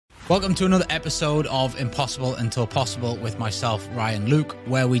Welcome to another episode of Impossible Until Possible with myself, Ryan Luke,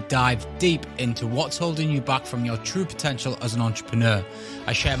 where we dive deep into what's holding you back from your true potential as an entrepreneur.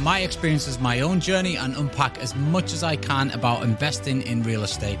 I share my experiences, my own journey, and unpack as much as I can about investing in real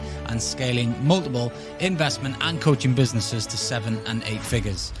estate and scaling multiple investment and coaching businesses to 7 and 8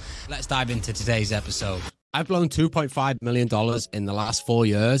 figures. Let's dive into today's episode. I've blown $2.5 million in the last 4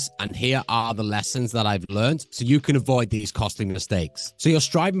 years, and here are the lessons that I've learned so you can avoid these costly mistakes. So you're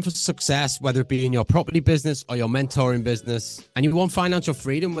striving for success, whether it be in your property business or your mentoring business, and you want financial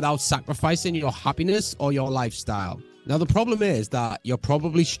freedom without sacrificing your happiness or your lifestyle. Now, the problem is that you're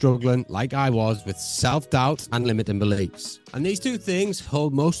probably struggling, like I was, with self-doubt and limiting beliefs. And these two things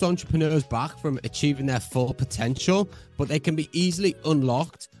hold most entrepreneurs back from achieving their full potential, but they can be easily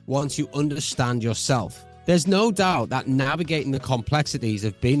unlocked once you understand yourself. There's no doubt that navigating the complexities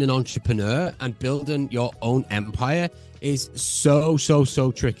of being an entrepreneur and building your own empire is so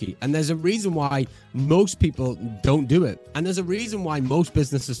tricky. And there's a reason why most people don't do it. And there's a reason why most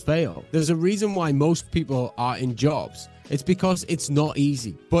businesses fail. There's a reason why most people are in jobs. It's because it's not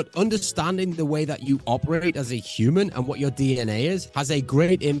easy. But understanding the way that you operate as a human and what your DNA is has a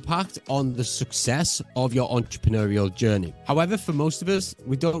great impact on the success of your entrepreneurial journey. However, for most of us,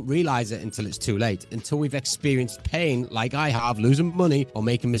 we don't realize it until it's too late, until we've experienced pain like I have, losing money or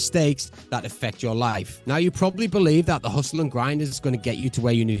making mistakes that affect your life. Now, you probably believe that the hustle and grind is going to get you to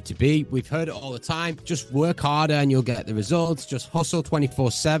where you need to be. We've heard it all the time. Just work harder and you'll get the results. Just hustle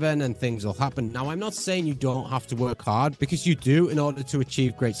 24/7 and things will happen. Now, I'm not saying you don't have to work hard, because you do in order to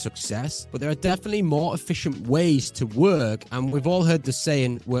achieve great success, but there are definitely more efficient ways to work, and we've all heard the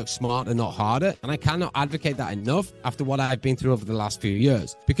saying, work smarter, not harder, and I cannot advocate that enough after what I've been through over the last few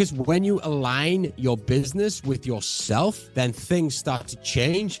years. Because when you align your business with yourself, then things start to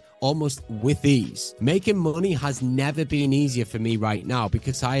change almost with ease. Making money has never been easier for me right now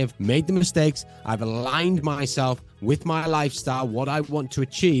because I have made the mistakes, I've aligned myself with my lifestyle, what I want to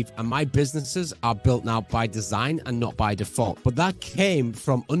achieve, and my businesses are built now by design and not by default. But that came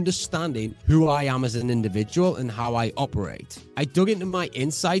from understanding who I am as an individual and how I operate. I dug into my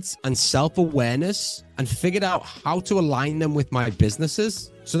insights and self-awareness and figured out how to align them with my businesses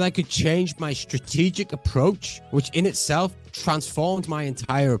so that I could change my strategic approach, which in itself transformed my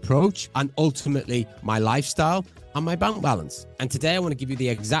entire approach and ultimately my lifestyle and my bank balance. And today I want to give you the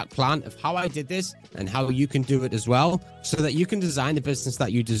exact plan of how I did this and how you can do it as well, so that you can design the business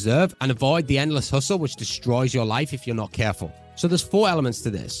that you deserve and avoid the endless hustle which destroys your life if you're not careful. So there's 4 elements to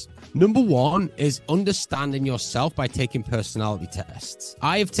this. Number 1 is understanding yourself by taking personality tests.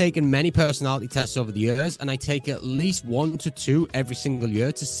 I have taken many personality tests over the years, and I take at least 1 to 2 every single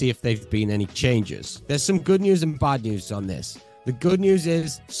year to see if there've been any changes. There's some good news and bad news on this. The good news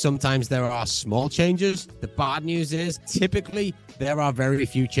is sometimes there are small changes. The bad news is typically there are very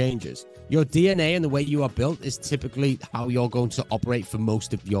few changes. Your DNA and the way you are built is typically how you're going to operate for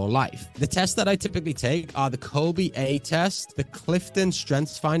most of your life. The tests that I typically take are the Kolbe A test, the Clifton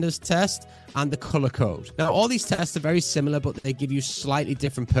Strengths Finders test, and the color code. Now, all these tests are very similar, but they give you slightly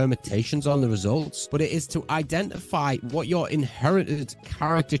different permutations on the results. But it is to identify what your inherited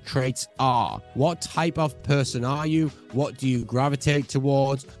character traits are. What type of person are you? What do you gravitate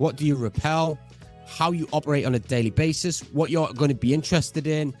towards? What do you repel? How you operate on a daily basis, what you're going to be interested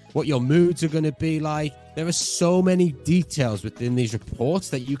in, what your moods are going to be like. There are so many details within these reports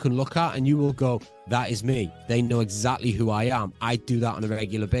that you can look at and you will go, that is me. They know exactly who I am. I do that on a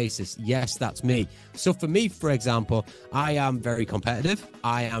regular basis. Yes, that's me. So for me, for example, I am very competitive.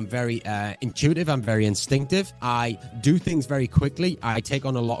 I am very intuitive. I'm very instinctive. I do things very quickly. I take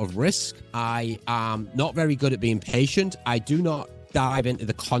on a lot of risk. I am not very good at being patient. I do not dive into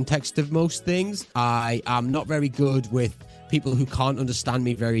the context of most things. I am not very good with people who can't understand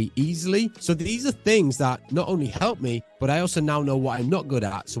me very easily. So these are things that not only help me, but I also now know what I'm not good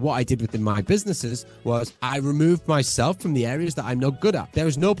at. So what I did within my businesses was I removed myself from the areas that I'm not good at. There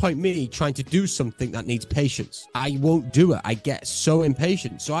is no point me trying to do something that needs patience. I won't do it. I get so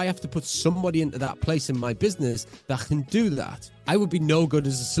impatient. So I have to put somebody into that place in my business that can do that. I would be no good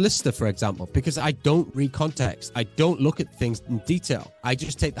as a solicitor, for example, because I don't read context. I don't look at things in detail. I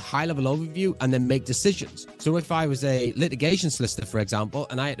just take the high-level overview and then make decisions. So if I was a litigation solicitor, for example,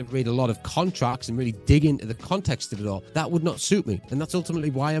 and I had to read a lot of contracts and really dig into the context of it all, that would not suit me. And that's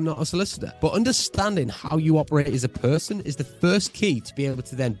ultimately why I'm not a solicitor. But understanding how you operate as a person is the first key to be able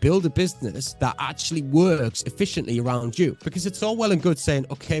to then build a business that actually works efficiently around you. Because it's all well and good saying,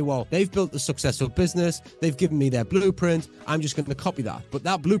 okay, well, they've built a successful business. They've given me their blueprint. I'm just going going to copy that. But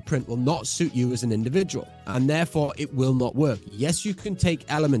that blueprint will not suit you as an individual, and therefore it will not work. Yes, you can take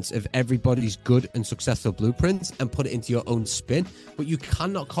elements of everybody's good and successful blueprints and put it into your own spin, but you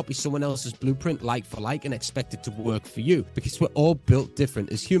cannot copy someone else's blueprint like for like and expect it to work for you, because we're all built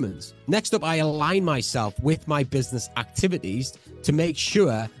different as humans. Next up, I align myself with my business activities to make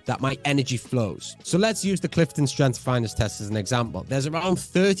sure that my energy flows. So let's use the Clifton Strengths Finders test as an example. There's around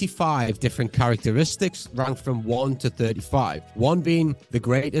 35 different characteristics ranked from 1 to 35. 1 being the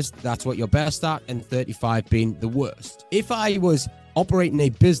greatest, that's what you're best at, and 35 being the worst. If I was operating a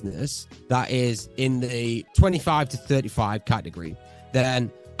business that is in the 25 to 35 category,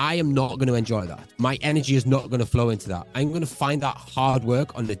 then I am not going to enjoy that. My energy is not going to flow into that. I'm going to find that hard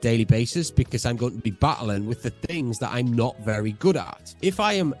work on a daily basis because I'm going to be battling with the things that I'm not very good at. If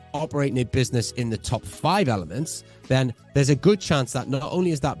I am operating a business in the top 5 elements, then there's a good chance that not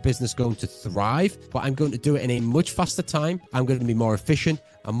only is that business going to thrive, but I'm going to do it in a much faster time. I'm going to be more efficient.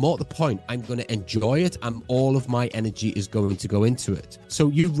 And more to the point, I'm going to enjoy it, and all of my energy is going to go into it. So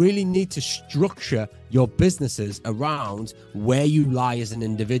you really need to structure your businesses around where you lie as an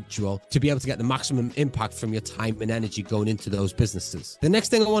individual to be able to get the maximum impact from your time and energy going into those businesses. The next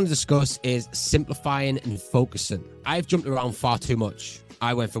thing I want to discuss is simplifying and focusing. I've jumped around far too much.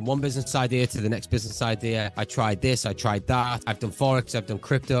 I went from one business idea to the next business idea. I tried this, I tried that. I've done Forex, I've done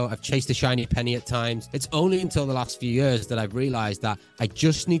crypto. I've chased a shiny penny at times. It's only until the last few years that I've realized that I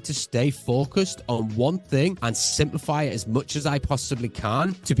just need to stay focused on one thing and simplify it as much as I possibly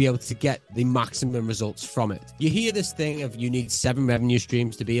can to be able to get the maximum results from it. You hear this thing of you need 7 revenue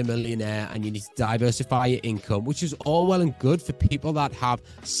streams to be a millionaire and you need to diversify your income, which is all well and good for people that have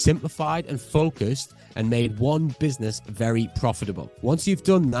simplified and focused and made one business very profitable. Once you've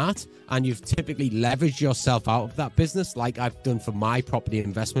done that and you've typically leveraged yourself out of that business, like I've done for my property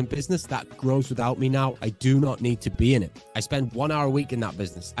investment business that grows without me now, I do not need to be in it. I spend 1 hour a week in that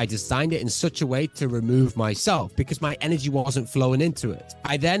business. I designed it in such a way to remove myself because my energy wasn't flowing into it.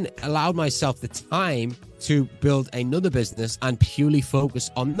 I then allowed myself the time to build another business and purely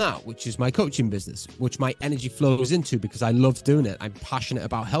focus on that, which is my coaching business, which my energy flows into because I love doing it. I'm passionate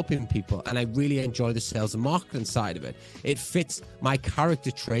about helping people and I really enjoy the sales and marketing side of it. It fits my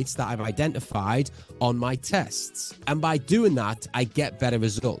character traits that I've identified on my tests. And by doing that, I get better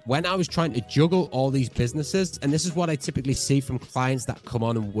results. When I was trying to juggle all these businesses, and this is what I typically see from clients that come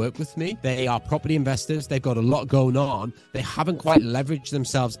on and work with me, they are property investors, they've got a lot going on, they haven't quite leveraged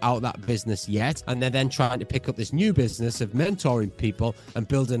themselves out of that business yet, and they're then trying to pick up this new business of mentoring people and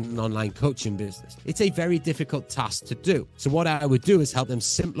building an online coaching business. It's a very difficult task to do. So what I would do is help them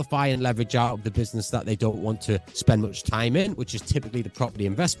simplify and leverage out of the business that they don't want to spend much time in, which is typically the property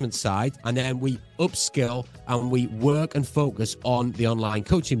investment side. And then we upskill and we work and focus on the online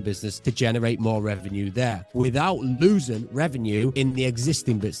coaching business to generate more revenue there without losing revenue in the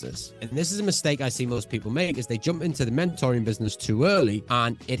existing business. And this is a mistake I see most people make, is they jump into the mentoring business too early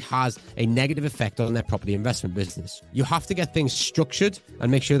and it has a negative effect on their property investment business. You have to get things structured and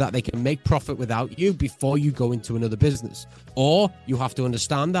make sure that they can make profit without you before you go into another business. Or you have to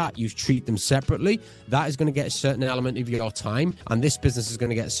understand that you treat them separately. That is going to get a certain element of your time, and this business is going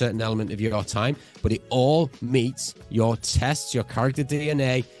to get a certain element of your time, but it all meets your tests, your character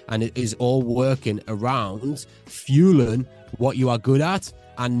DNA, and it is all working around fueling what you are good at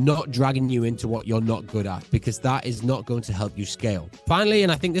and not dragging you into what you're not good at, because that is not going to help you scale. Finally,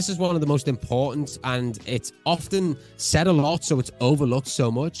 and I think this is one of the most important, and it's often said a lot, so it's overlooked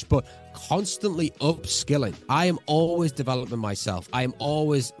so much, but constantly upskilling. I am always developing myself. I am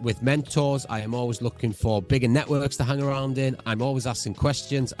always with mentors. I am always looking for bigger networks to hang around in. I'm always asking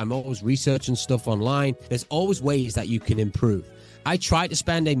questions. I'm always researching stuff online. There's always ways that you can improve. I try to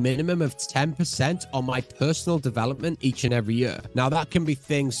spend a minimum of 10% on my personal development each and every year. Now, that can be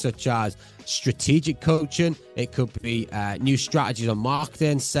things such as strategic coaching. It could be new strategies on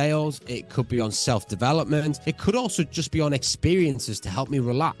marketing, sales. It could be on self-development. It could also just be on experiences to help me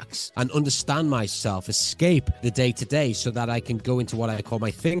relax and understand myself, escape the day-to-day so that I can go into what I call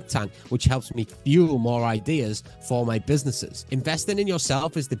my think tank, which helps me fuel more ideas for my businesses. Investing in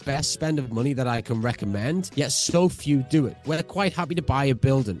yourself is the best spend of money that I can recommend, yet so few do it. We're quite happy to buy a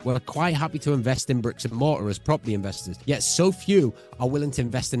building. We're quite happy to invest in bricks and mortar as property investors, yet so few are willing to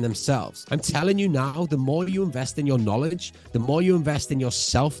invest in themselves. I'm telling you now, the more you invest in your knowledge, the more you invest in your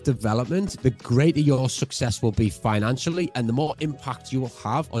self-development, the greater your success will be financially and the more impact you will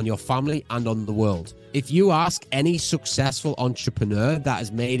have on your family and on the world. If you ask any successful entrepreneur that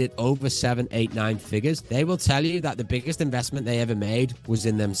has made it over 7, 8, 9 figures, they will tell you that the biggest investment they ever made was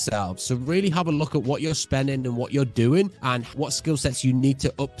in themselves. So really have a look at what you're spending and what you're doing and what skill sets you need to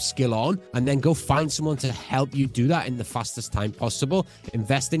upskill on, and then go find someone to help you do that in the fastest time possible.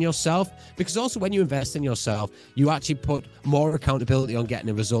 Invest in yourself, because also when you invest in yourself, you actually put more accountability on getting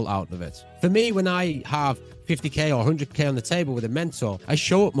a result out of it. For me, when I have 50K or 100K on the table with a mentor, I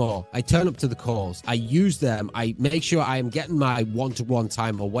show up more. I turn up to the calls. I use them. I make sure I am getting my one-to-one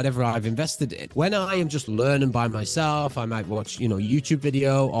time or whatever I've invested in. When I am just learning by myself, I might watch, YouTube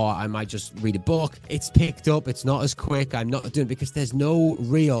video, or I might just read a book. It's picked up. It's not as quick. I'm not doing it because there's no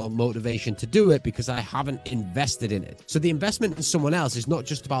real motivation to do it because I haven't invested in it. So the investment in someone else is not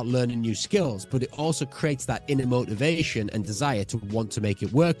just about learning new skills, but it also creates that inner motivation and desire to want to make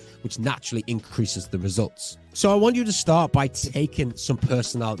it work, which naturally increases the results. So I want you to start by taking some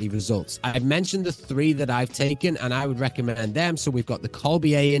personality results. I've mentioned the 3 that I've taken, and I would recommend them. So we've got the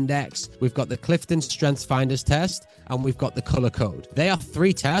Kolbe A Index, we've got the Clifton Strengths Finders Test, and we've got the Color Code. They are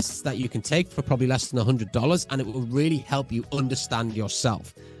 3 tests that you can take for probably less than $100, and it will really help you understand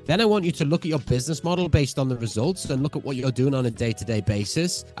yourself. Then I want you to look at your business model based on the results and look at what you're doing on a day-to-day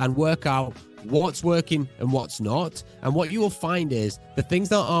basis and work out what's working and what's not. And what you will find is the things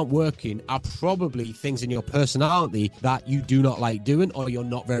that aren't working are probably things in your personality that you do not like doing or you're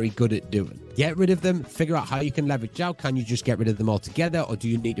not very good at doing. Get rid of them, figure out how you can leverage out. Can you just get rid of them altogether, or do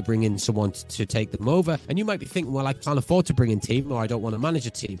you need to bring in someone to take them over? And you might be thinking, well, I can't afford to bring in a team, or I don't want to manage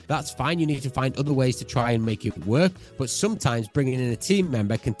a team. That's fine. You need to find other ways to try and make it work. But sometimes bringing in a team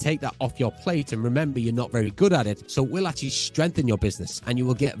member can take that off your plate, and remember, you're not very good at it. So it will actually strengthen your business, and you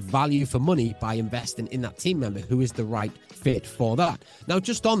will get value for money by investing in that team member who is the right fit for that. Now,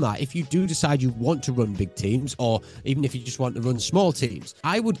 just on that, if you do decide you want to run big teams, or even if you just want to run small teams,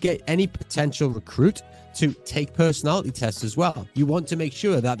 I would get any potential recruit to take personality tests as well. You want to make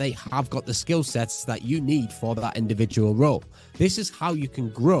sure that they have got the skill sets that you need for that individual role. This is how you can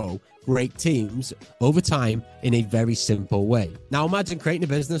grow great teams over time in a very simple way. Now, imagine creating a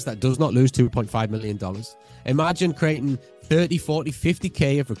business that does not lose $2.5 million. Imagine creating 30, 40,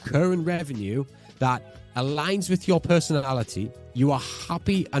 50K of recurring revenue that aligns with your personality. You are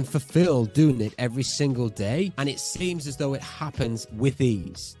happy and fulfilled doing it every single day, and it seems as though it happens with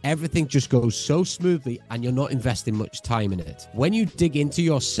ease. Everything just goes so smoothly and you're not investing much time in it. When you dig into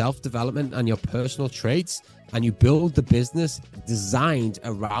your self-development and your personal traits and you build the business designed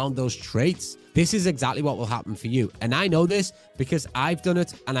around those traits, this is exactly what will happen for you. And I know this because I've done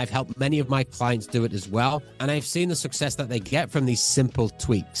it and I've helped many of my clients do it as well. And I've seen the success that they get from these simple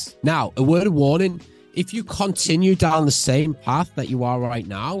tweaks. Now, a word of warning: if you continue down the same path that you are right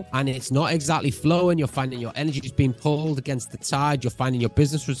now and it's not exactly flowing, you're finding your energy is being pulled against the tide, you're finding your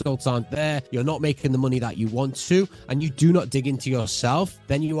business results aren't there, you're not making the money that you want to, and you do not dig into yourself,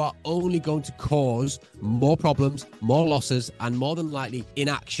 then you are only going to cause more problems, more losses, and more than likely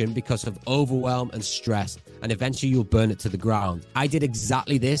inaction because of overwhelm and stress. And eventually you'll burn it to the ground. I did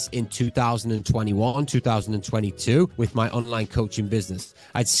exactly this in 2021, 2022 with my online coaching business.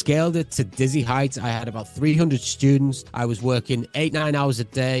 I'd scaled it to dizzy heights. I had about 300 students. I was working 8-9 hours a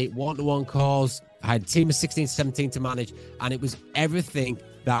day, one-to-one calls. I had a team of 16, 17 to manage, and it was everything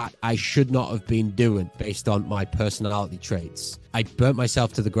that I should not have been doing based on my personality traits. I burnt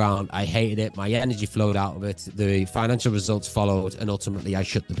myself to the ground. I hated it. My energy flowed out of it. The financial results followed, and ultimately I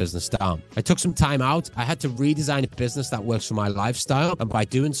shut the business down. I took some time out. I had to redesign a business that works for my lifestyle, and by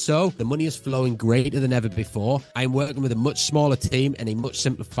doing so, the money is flowing greater than ever before. I'm working with a much smaller team in a much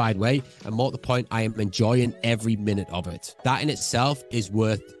simplified way, and more to the point, I am enjoying every minute of it. That in itself is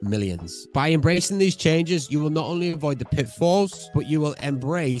worth millions. By embracing these changes, you will not only avoid the pitfalls, but you will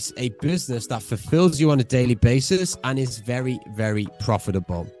embrace a business that fulfills you on a daily basis and is very, very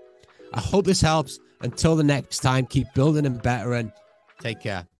profitable. I hope this helps. Until the next time, keep building and bettering. Take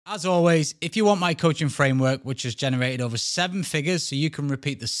care. As always, if you want my coaching framework, which has generated over 7 figures so you can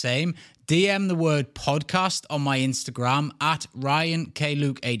repeat the same, DM the word podcast on my Instagram at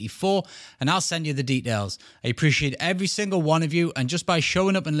RyanKLuke84 and I'll send you the details. I appreciate every single one of you, and just by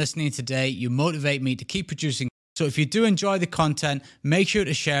showing up and listening today, you motivate me to keep producing. So if you do enjoy the content, make sure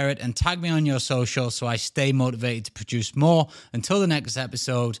to share it and tag me on your social so I stay motivated to produce more. Until the next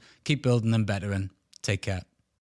episode, keep building and bettering. Take care.